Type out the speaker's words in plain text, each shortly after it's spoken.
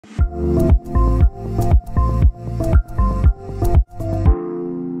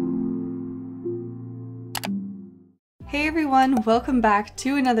Hey everyone, welcome back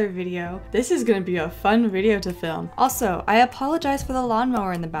to another video. This is gonna be a fun video to film. Also, I apologize for the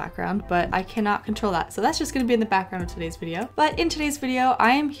lawnmower in the background, but I cannot control that, so that's just gonna be in the background of today's video. But in today's video,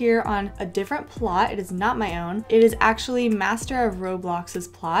 I am here on a different plot. It is not my own. It is actually Master of Roblox's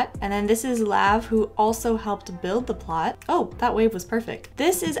plot, and then this is Lav, who also helped build the plot. Oh, that wave was perfect.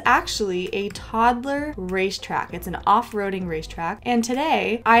 This is actually a toddler racetrack. It's an off-roading racetrack, and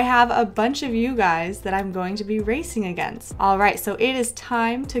today I have a bunch of you guys that I'm going to be racing against. All right, so it is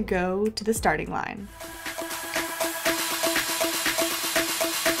time to go to the starting line.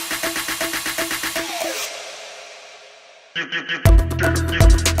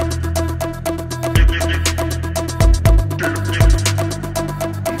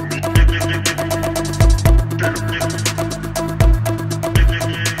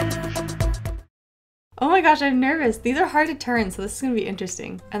 Oh my gosh, I'm nervous. These are hard to turn, so this is gonna be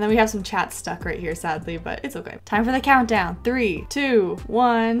interesting. And then we have some chat stuck right here, sadly, but it's okay. Time for the countdown. 3, 2,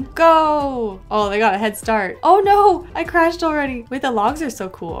 1, go! Oh, they got a head start. Oh no, I crashed already. Wait, the logs are so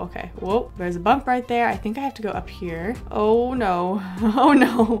cool. Okay, whoa, there's a bump right there. I think I have to go up here. Oh no, oh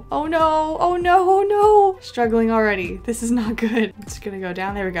no, oh no, oh no, oh no. Struggling already. This is not good. I'm just gonna go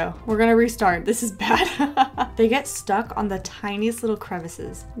down. There we go. We're gonna restart. This is bad. They get stuck on the tiniest little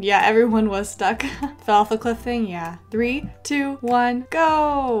crevices. Yeah, everyone was stuck. Fell off the cliff thing, yeah. 3, 2, 1,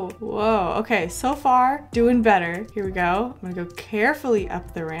 go! Whoa, okay, so far, doing better. Here we go. I'm gonna go carefully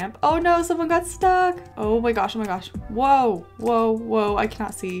up the ramp. Oh no, someone got stuck! Oh my gosh, oh my gosh. Whoa, whoa, whoa, I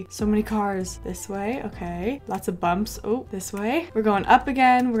cannot see. So many cars. This way, okay. Lots of bumps. Oh, this way. We're going up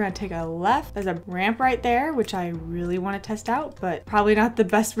again. We're gonna take a left. There's a ramp right there, which I really want to test out, but probably not the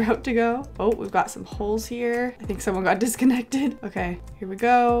best route to go. Oh, we've got some holes here. I think someone got disconnected. Okay, here we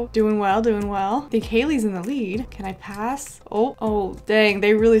go. Doing well, doing well. I think Haley's in the lead. Can I pass? Oh, dang,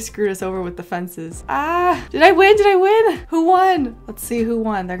 they really screwed us over with the fences. Ah, did I win? Did I win? Who won? Let's see who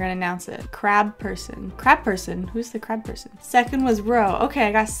won. They're gonna announce it. Crab person. Crab person? Who's the crab person? Second was Ro. Okay,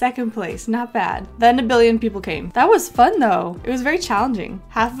 I got second place. Not bad. Then a billion people came. That was fun though. It was very challenging.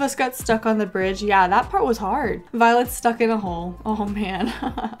 Half of us got stuck on the bridge. Yeah, that part was hard. Violet's stuck in a hole. Oh man.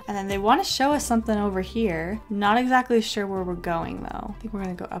 And then they want to show us something over here. Not exactly sure where we're going though. I think we're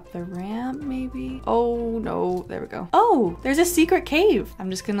gonna go up the ramp maybe. Oh no, there we go. Oh, there's a secret cave. I'm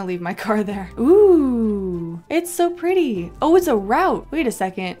just gonna leave my car there. Ooh, it's so pretty. Oh, it's a route. Wait a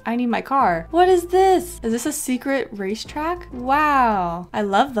second, I need my car. What is this? Is this a secret racetrack? Wow, I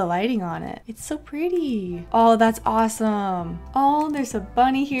love the lighting on it. It's so pretty. Oh, that's awesome. Oh, there's a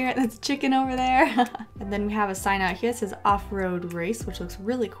bunny here. That's chicken over there. And then we have a sign out here that says off-road race, which looks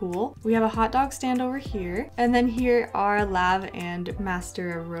really cool. We have a hot dog stand over here. And then here are Lav and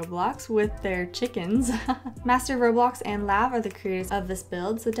Master of Roblox with their chickens. Master of Roblox and Lav are the creators of this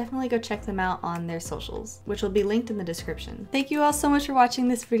build, so definitely go check them out on their socials, which will be linked in the description. Thank you all so much for watching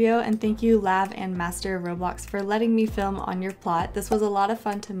this video, and thank you Lav and Master of Roblox for letting me film on your plot. This was a lot of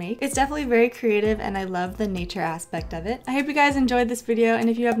fun to make. It's definitely very creative and I love the nature aspect of it. I hope you guys enjoyed this video, and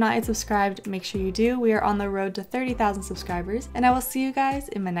if you have not yet subscribed, make sure you do. We are on the road to 30,000 subscribers, and I will see you guys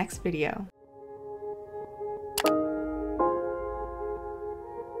in my next video.